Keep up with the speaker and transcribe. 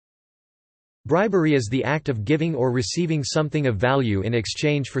Bribery is the act of giving or receiving something of value in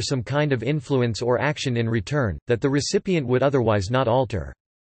exchange for some kind of influence or action in return, that the recipient would otherwise not alter.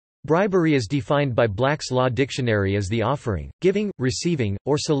 Bribery is defined by Black's Law Dictionary as the offering, giving, receiving,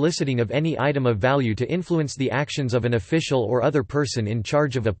 or soliciting of any item of value to influence the actions of an official or other person in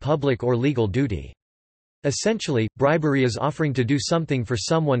charge of a public or legal duty. Essentially, bribery is offering to do something for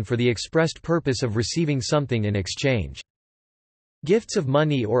someone for the expressed purpose of receiving something in exchange. Gifts of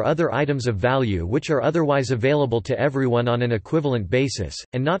money or other items of value which are otherwise available to everyone on an equivalent basis,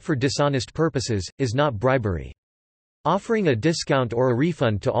 and not for dishonest purposes, is not bribery. Offering a discount or a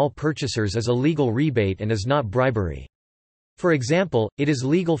refund to all purchasers is a legal rebate and is not bribery. For example, it is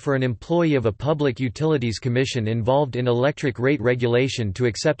legal for an employee of a public utilities commission involved in electric rate regulation to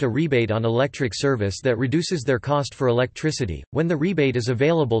accept a rebate on electric service that reduces their cost for electricity, when the rebate is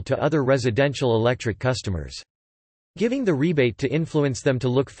available to other residential electric customers. Giving the rebate to influence them to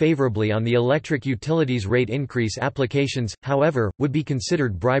look favorably on the electric utilities rate increase applications, however, would be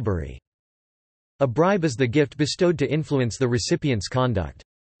considered bribery. A bribe is the gift bestowed to influence the recipient's conduct.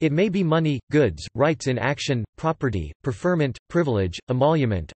 It may be money, goods, rights in action, property, preferment, privilege,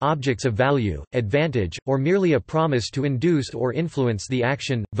 emolument, objects of value, advantage, or merely a promise to induce or influence the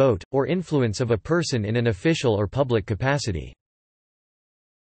action, vote, or influence of a person in an official or public capacity.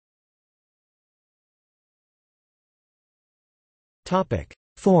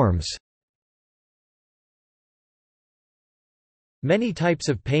 Forms. Many types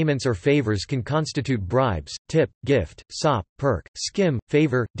of payments or favors can constitute bribes: tip, gift, sop, perk, skim,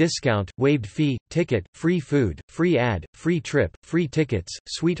 favor, discount, waived fee, ticket, free food, free ad, free trip, free tickets,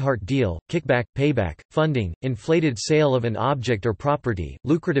 sweetheart deal, kickback, payback, funding, inflated sale of an object or property,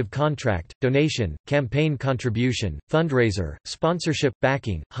 lucrative contract, donation, campaign contribution, fundraiser, sponsorship,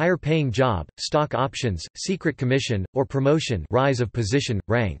 backing, higher paying job, stock options, secret commission, or promotion, rise of position,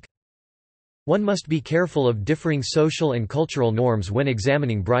 rank. One must be careful of differing social and cultural norms when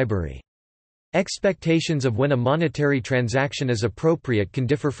examining bribery. Expectations of when a monetary transaction is appropriate can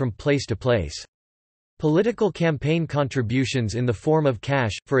differ from place to place. Political campaign contributions in the form of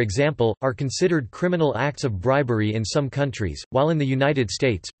cash, for example, are considered criminal acts of bribery in some countries, while in the United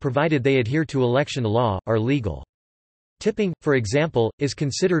States, provided they adhere to election law, are legal. Tipping, for example, is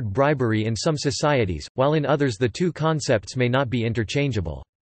considered bribery in some societies, while in others the two concepts may not be interchangeable.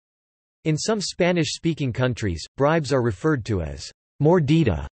 In some Spanish-speaking countries, bribes are referred to as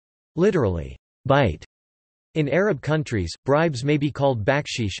mordida, literally, bite. In Arab countries, bribes may be called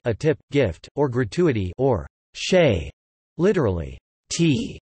bakshish, a tip, gift, or gratuity, or shay, literally,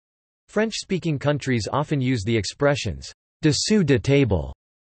 tea. French-speaking countries often use the expressions dessous de table,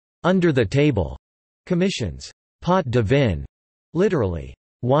 under the table, commissions, pot de vin, literally,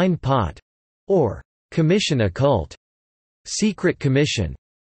 wine pot, or commission occulte, secret commission,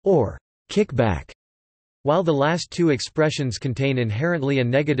 or kickback. While the last two expressions contain inherently a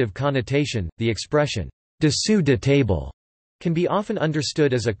negative connotation, the expression dessous de table can be often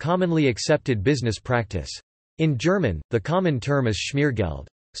understood as a commonly accepted business practice. In German, the common term is Schmiergeld,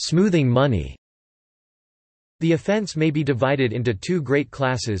 smoothing money. The offense may be divided into two great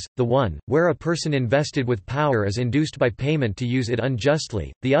classes, the one, where a person invested with power is induced by payment to use it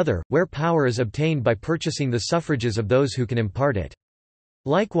unjustly, the other, where power is obtained by purchasing the suffrages of those who can impart it.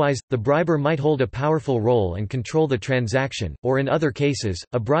 Likewise, the briber might hold a powerful role and control the transaction, or in other cases,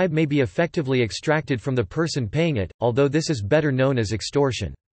 a bribe may be effectively extracted from the person paying it, although this is better known as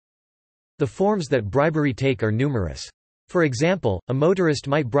extortion. The forms that bribery take are numerous. For example, a motorist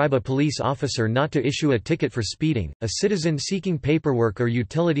might bribe a police officer not to issue a ticket for speeding, a citizen seeking paperwork or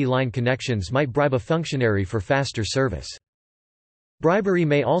utility line connections might bribe a functionary for faster service. Bribery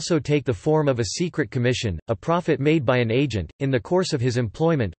may also take the form of a secret commission, a profit made by an agent, in the course of his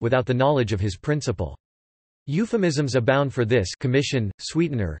employment, without the knowledge of his principal. Euphemisms abound for this: commission,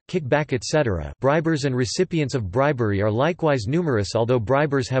 sweetener, kickback, etc. Bribers and recipients of bribery are likewise numerous, although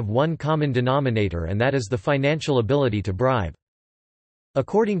bribers have one common denominator, and that is the financial ability to bribe.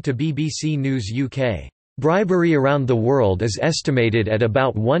 According to BBC News UK, bribery around the world is estimated at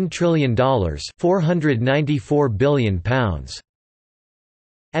about $1 trillion, £494 billion.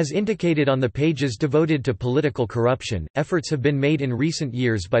 As indicated on the pages devoted to political corruption, efforts have been made in recent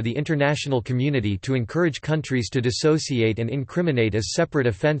years by the international community to encourage countries to dissociate and incriminate as separate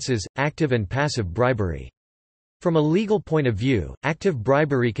offences, active and passive bribery. From a legal point of view, active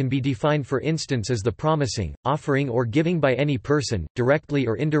bribery can be defined for instance as the promising, offering or giving by any person, directly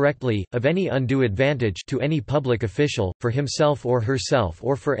or indirectly, of any undue advantage to any public official, for himself or herself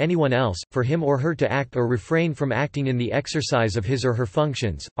or for anyone else, for him or her to act or refrain from acting in the exercise of his or her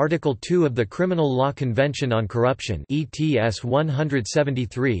functions. Article 2 of the Criminal Law Convention on Corruption (ETS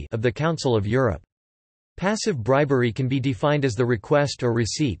 173) of the Council of Europe. Passive bribery can be defined as the request or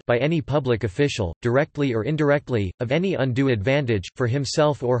receipt by any public official, directly or indirectly, of any undue advantage, for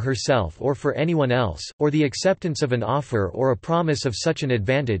himself or herself or for anyone else, or the acceptance of an offer or a promise of such an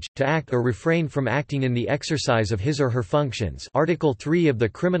advantage, to act or refrain from acting in the exercise of his or her functions. Article 3 of the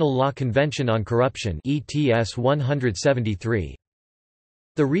Criminal Law Convention on Corruption (ETS 173).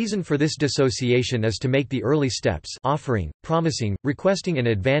 The reason for this dissociation is to make the early steps offering, promising, requesting an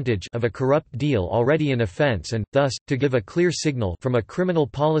advantage of a corrupt deal already an offense and, thus, to give a clear signal from a criminal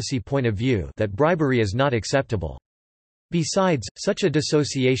policy point of view that bribery is not acceptable. Besides, such a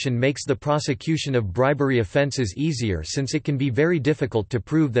dissociation makes the prosecution of bribery offenses easier since it can be very difficult to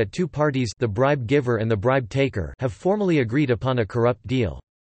prove that two parties, the bribe giver and the bribe taker, have formally agreed upon a corrupt deal.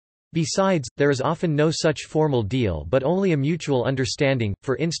 Besides, there is often no such formal deal but only a mutual understanding,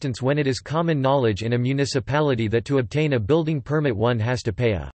 for instance when it is common knowledge in a municipality that to obtain a building permit one has to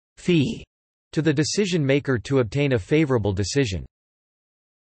pay a fee to the decision maker to obtain a favorable decision.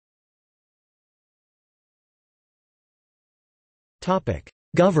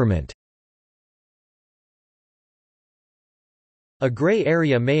 Government. A gray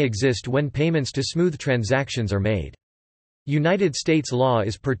area may exist when payments to smooth transactions are made. United States law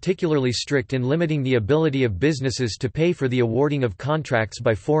is particularly strict in limiting the ability of businesses to pay for the awarding of contracts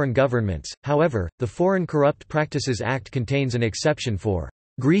by foreign governments. However, the Foreign Corrupt Practices Act contains an exception for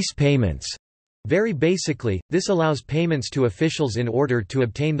grease payments. Very basically, this allows payments to officials in order to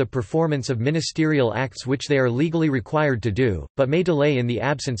obtain the performance of ministerial acts which they are legally required to do, but may delay in the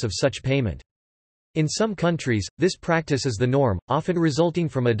absence of such payment. In some countries, this practice is the norm, often resulting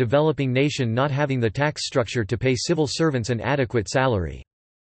from a developing nation not having the tax structure to pay civil servants an adequate salary.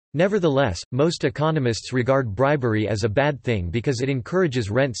 Nevertheless, most economists regard bribery as a bad thing because it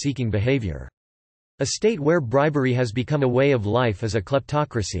encourages rent-seeking behavior. A state where bribery has become a way of life is a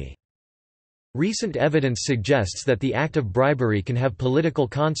kleptocracy. Recent evidence suggests that the act of bribery can have political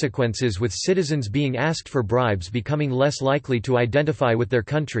consequences, with citizens being asked for bribes becoming less likely to identify with their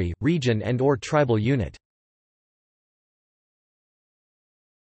country, region and/or tribal unit.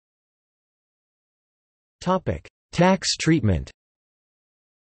 Tax treatment.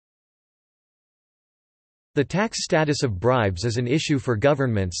 The tax status of bribes is an issue for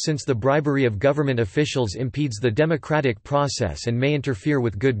governments since the bribery of government officials impedes the democratic process and may interfere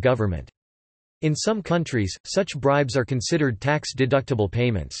with good government. In some countries, such bribes are considered tax-deductible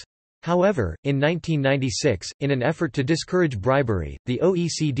payments. However, in 1996, in an effort to discourage bribery, the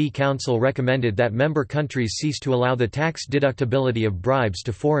OECD Council recommended that member countries cease to allow the tax deductibility of bribes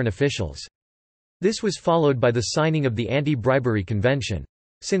to foreign officials. This was followed by the signing of the Anti-Bribery Convention.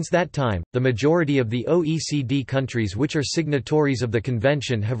 Since that time, the majority of the OECD countries which are signatories of the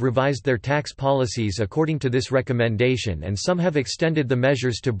convention have revised their tax policies according to this recommendation, and some have extended the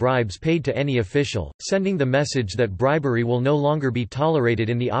measures to bribes paid to any official, sending the message that bribery will no longer be tolerated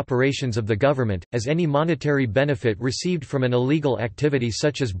in the operations of the government, as any monetary benefit received from an illegal activity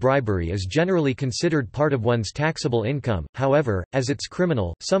such as bribery is generally considered part of one's taxable income. However, as it's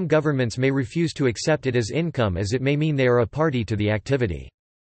criminal, some governments may refuse to accept it as income as it may mean they are a party to the activity.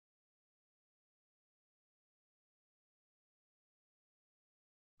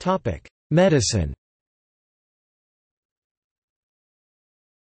 Medicine.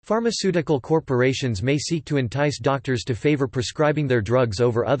 Pharmaceutical corporations may seek to entice doctors to favor prescribing their drugs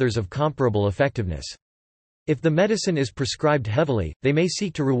over others of comparable effectiveness. If the medicine is prescribed heavily, they may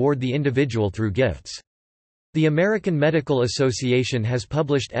seek to reward the individual through gifts. The American Medical Association has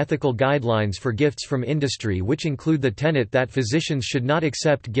published ethical guidelines for gifts from industry which include the tenet that physicians should not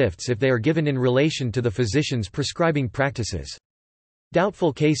accept gifts if they are given in relation to the physician's prescribing practices.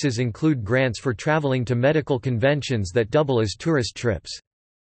 Doubtful cases include grants for traveling to medical conventions that double as tourist trips.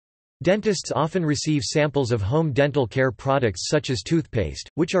 Dentists often receive samples of home dental care products such as toothpaste,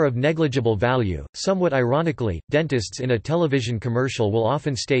 which are of negligible value. Somewhat ironically, dentists in a television commercial will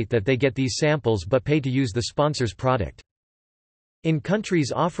often state that they get these samples but pay to use the sponsor's product. In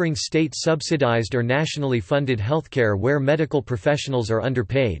countries offering state-subsidized or nationally funded healthcare where medical professionals are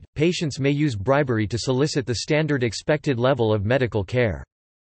underpaid, patients may use bribery to solicit the standard expected level of medical care.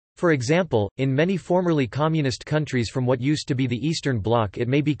 For example, in many formerly communist countries from what used to be the Eastern Bloc, it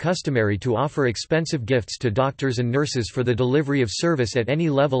may be customary to offer expensive gifts to doctors and nurses for the delivery of service at any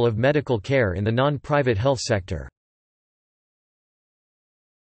level of medical care in the non-private health sector.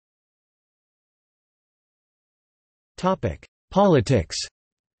 Politics.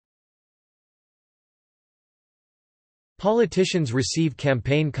 Politicians receive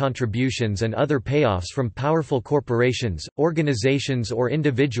campaign contributions and other payoffs from powerful corporations, organizations or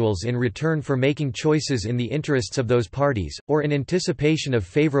individuals in return for making choices in the interests of those parties, or in anticipation of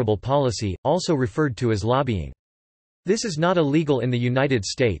favorable policy, also referred to as lobbying. This is not illegal in the United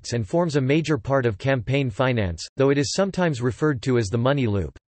States and forms a major part of campaign finance, though it is sometimes referred to as the money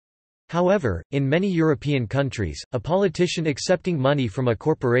loop. However, in many European countries, a politician accepting money from a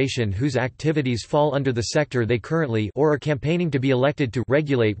corporation whose activities fall under the sector they currently or are campaigning to be elected to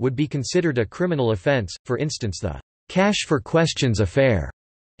regulate would be considered a criminal offense, for instance the cash for questions affair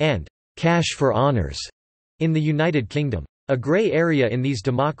and cash for honors in the United Kingdom. A grey area in these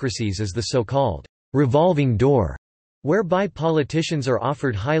democracies is the so-called revolving door, whereby politicians are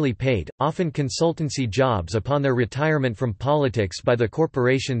offered highly paid, often consultancy jobs upon their retirement from politics by the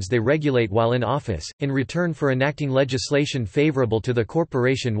corporations they regulate while in office, in return for enacting legislation favorable to the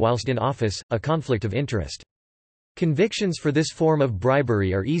corporation whilst in office, a conflict of interest. Convictions for this form of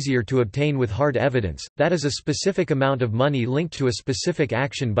bribery are easier to obtain with hard evidence, that is a specific amount of money linked to a specific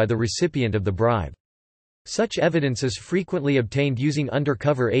action by the recipient of the bribe. Such evidence is frequently obtained using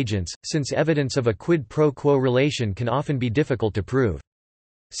undercover agents, since evidence of a quid pro quo relation can often be difficult to prove.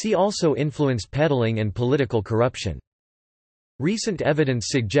 See also influence peddling and political corruption. Recent evidence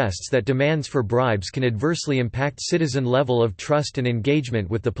suggests that demands for bribes can adversely impact citizen level of trust and engagement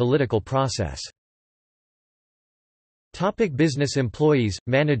with the political process. Business employees,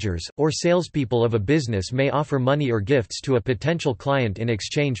 managers, or salespeople of a business may offer money or gifts to a potential client in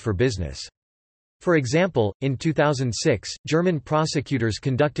exchange for business. For example, in 2006, German prosecutors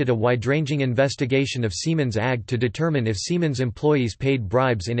conducted a wide-ranging investigation of Siemens AG to determine if Siemens employees paid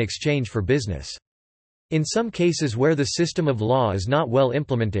bribes in exchange for business. In some cases where the system of law is not well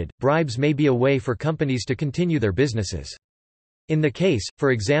implemented, bribes may be a way for companies to continue their businesses. In the case,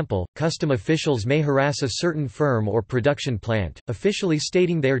 for example, custom officials may harass a certain firm or production plant, officially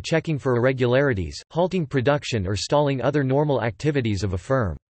stating they are checking for irregularities, halting production or stalling other normal activities of a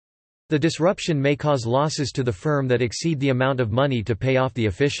firm. The disruption may cause losses to the firm that exceed the amount of money to pay off the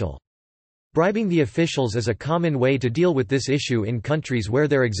official. Bribing the officials is a common way to deal with this issue in countries where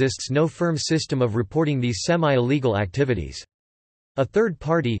there exists no firm system of reporting these semi-illegal activities. A third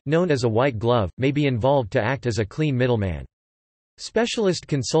party, known as a white glove, may be involved to act as a clean middleman. Specialist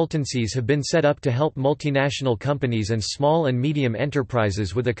consultancies have been set up to help multinational companies and small and medium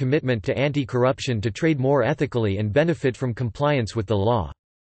enterprises with a commitment to anti-corruption to trade more ethically and benefit from compliance with the law.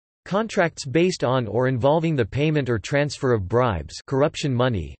 Contracts based on or involving the payment or transfer of bribes, corruption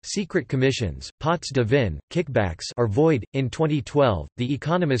money, secret commissions, pots de vin, kickbacks are void. In 2012, The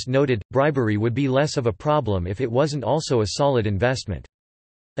Economist noted, bribery would be less of a problem if it wasn't also a solid investment.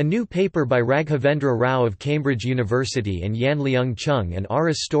 A new paper by Raghavendra Rao of Cambridge University and Yan Leung Chung and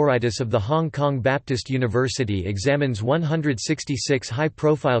Aris Storitis of the Hong Kong Baptist University examines 166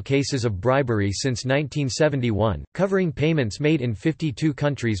 high-profile cases of bribery since 1971, covering payments made in 52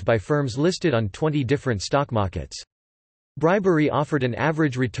 countries by firms listed on 20 different stock markets. Bribery offered an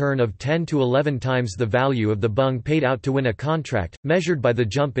average return of 10 to 11 times the value of the bung paid out to win a contract, measured by the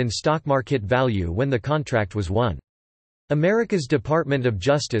jump in stock market value when the contract was won. America's Department of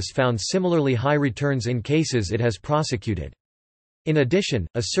Justice found similarly high returns in cases it has prosecuted. In addition,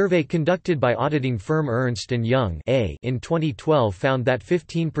 a survey conducted by auditing firm Ernst & Young in 2012 found that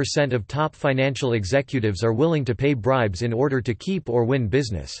 15% of top financial executives are willing to pay bribes in order to keep or win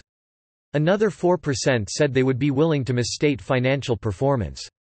business. Another 4% said they would be willing to misstate financial performance.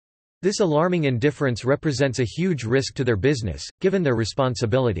 This alarming indifference represents a huge risk to their business, given their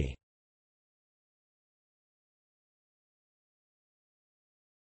responsibility.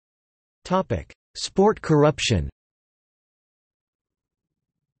 Sport corruption.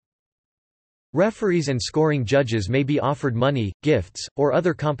 Referees and scoring judges may be offered money, gifts, or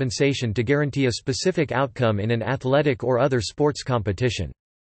other compensation to guarantee a specific outcome in an athletic or other sports competition.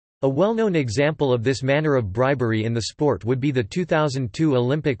 A well-known example of this manner of bribery in the sport would be the 2002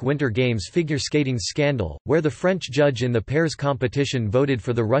 Olympic Winter Games figure skating scandal, where the French judge in the pairs competition voted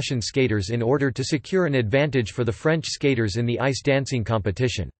for the Russian skaters in order to secure an advantage for the French skaters in the ice dancing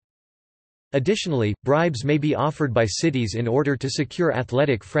competition. Additionally, bribes may be offered by cities in order to secure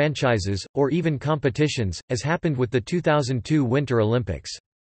athletic franchises, or even competitions, as happened with the 2002 Winter Olympics.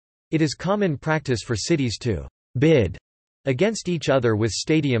 It is common practice for cities to bid against each other with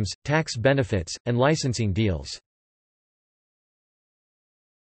stadiums, tax benefits, and licensing deals.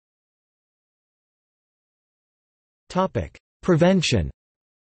 Prevention.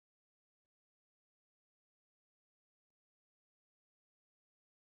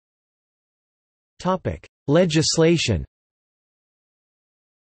 Legislation.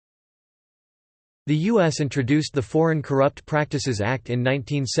 The U.S. introduced the Foreign Corrupt Practices Act in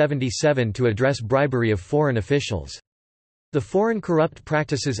 1977 to address bribery of foreign officials. The Foreign Corrupt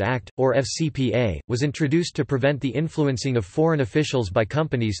Practices Act, or FCPA, was introduced to prevent the influencing of foreign officials by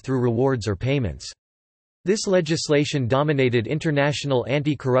companies through rewards or payments. This legislation dominated international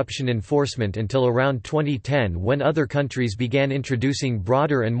anti-corruption enforcement until around 2010, when other countries began introducing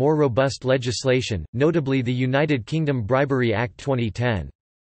broader and more robust legislation, notably the United Kingdom Bribery Act 2010.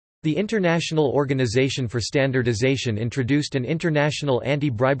 The International Organization for Standardization introduced an International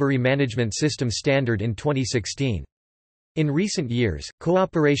Anti-Bribery Management System standard in 2016. In recent years,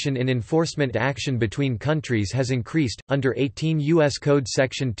 cooperation in enforcement action between countries has increased. Under 18 U.S. Code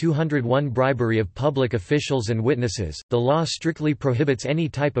Section 201 bribery of public officials and witnesses, the law strictly prohibits any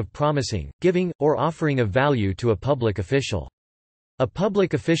type of promising, giving, or offering of value to a public official. A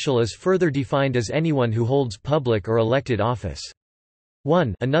public official is further defined as anyone who holds public or elected office.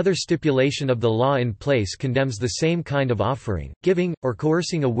 1. Another stipulation of the law in place condemns the same kind of offering, giving, or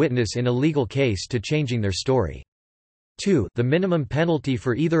coercing a witness in a legal case to changing their story. 2. The minimum penalty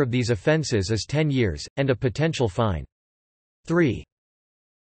for either of these offenses is 10 years, and a potential fine. 3.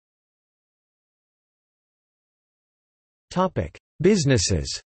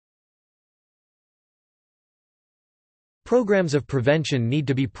 Businesses. Programs of prevention need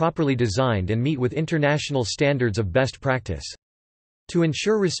to be properly designed and meet with international standards of best practice. To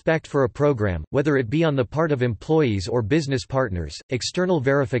ensure respect for a program, whether it be on the part of employees or business partners, external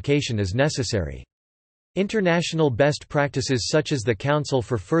verification is necessary. International best practices such as the Council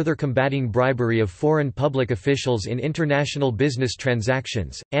for Further Combating Bribery of Foreign Public Officials in International Business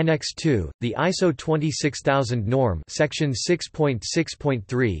Transactions, Annex II, the ISO 26000 norm Section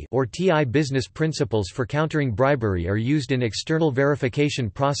 6.6.3 or TI Business Principles for Countering Bribery are used in external verification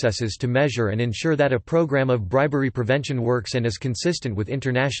processes to measure and ensure that a program of bribery prevention works and is consistent with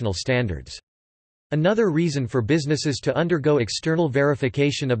international standards. Another reason for businesses to undergo external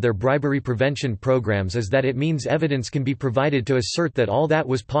verification of their bribery prevention programs is that it means evidence can be provided to assert that all that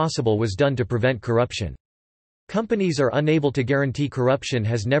was possible was done to prevent corruption. Companies are unable to guarantee corruption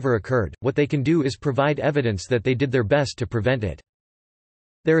has never occurred. What they can do is provide evidence that they did their best to prevent it.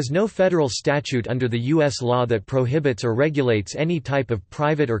 There is no federal statute under the U.S. law that prohibits or regulates any type of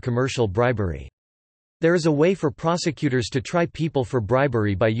private or commercial bribery. There is a way for prosecutors to try people for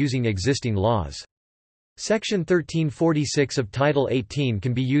bribery by using existing laws. Section 1346 of Title 18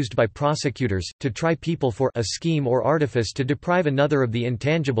 can be used by prosecutors, to try people for a scheme or artifice to deprive another of the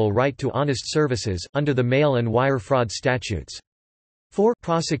intangible right to honest services, under the mail and wire fraud statutes. 4.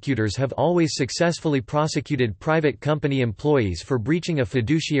 Prosecutors have always successfully prosecuted private company employees for breaching a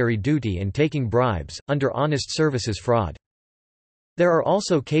fiduciary duty and taking bribes, under honest services fraud. There are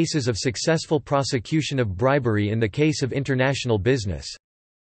also cases of successful prosecution of bribery in the case of international business.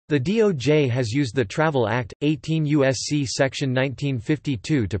 The DOJ has used the Travel Act, 18 U.S.C. Section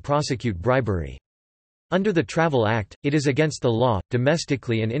 1952 to prosecute bribery. Under the Travel Act, it is against the law,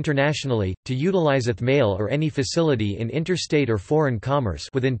 domestically and internationally, to utilize a mail or any facility in interstate or foreign commerce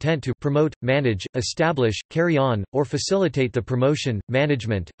with intent to promote, manage, establish, carry on, or facilitate the promotion,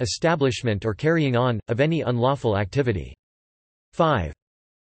 management, establishment or carrying on, of any unlawful activity. 5.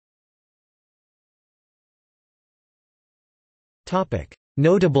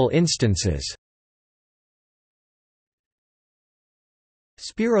 Notable instances.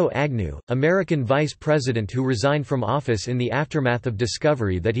 Spiro Agnew, American vice president who resigned from office in the aftermath of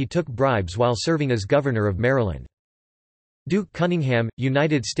discovery that he took bribes while serving as governor of Maryland. Duke Cunningham,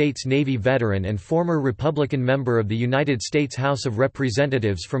 United States Navy veteran and former Republican member of the United States House of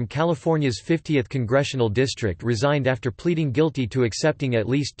Representatives from California's 50th Congressional District, resigned after pleading guilty to accepting at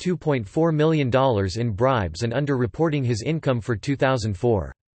least $2.4 million in bribes and underreporting his income for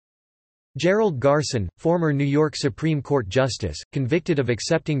 2004. Gerald Garson, former New York Supreme Court Justice, convicted of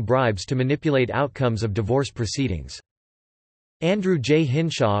accepting bribes to manipulate outcomes of divorce proceedings. Andrew J.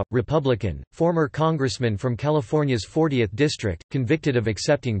 Hinshaw, Republican, former congressman from California's 40th District, convicted of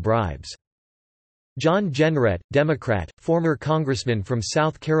accepting bribes. John Jenrette, Democrat, former congressman from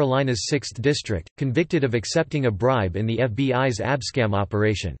South Carolina's 6th District, convicted of accepting a bribe in the FBI's abscam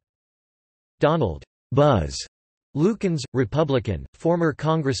operation. Donald Buzz Lukens, Republican, former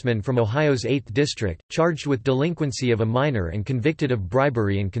congressman from Ohio's 8th District, charged with delinquency of a minor and convicted of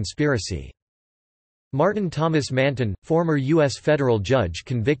bribery and conspiracy. Martin Thomas Manton, former U.S. federal judge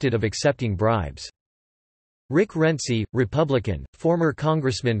convicted of accepting bribes. Rick Renzi, Republican, former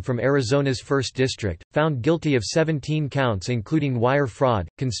congressman from Arizona's 1st District, found guilty of 17 counts including wire fraud,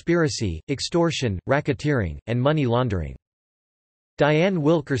 conspiracy, extortion, racketeering, and money laundering. Diane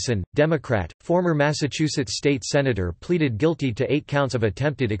Wilkerson, Democrat, former Massachusetts state senator pleaded guilty to 8 counts of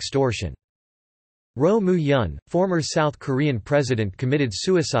attempted extortion. Roh Moo-hyun, former South Korean president committed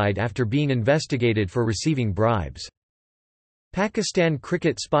suicide after being investigated for receiving bribes. Pakistan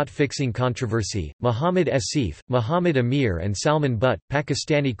cricket spot-fixing controversy, Muhammad Asif, Muhammad Amir and Salman Butt,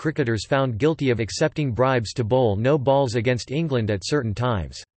 Pakistani cricketers found guilty of accepting bribes to bowl no balls against England at certain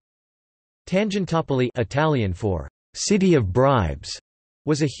times. Tangentopoli, Italian for «city of bribes»,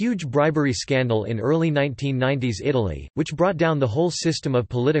 was a huge bribery scandal in early 1990s Italy, which brought down the whole system of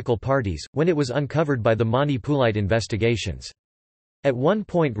political parties, when it was uncovered by the Mani Pulite investigations. At one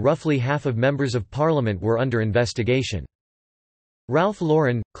point roughly half of members of parliament were under investigation. Ralph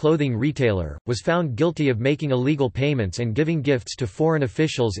Lauren, clothing retailer, was found guilty of making illegal payments and giving gifts to foreign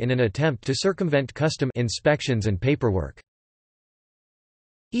officials in an attempt to circumvent custom inspections and paperwork.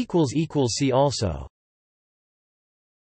 See also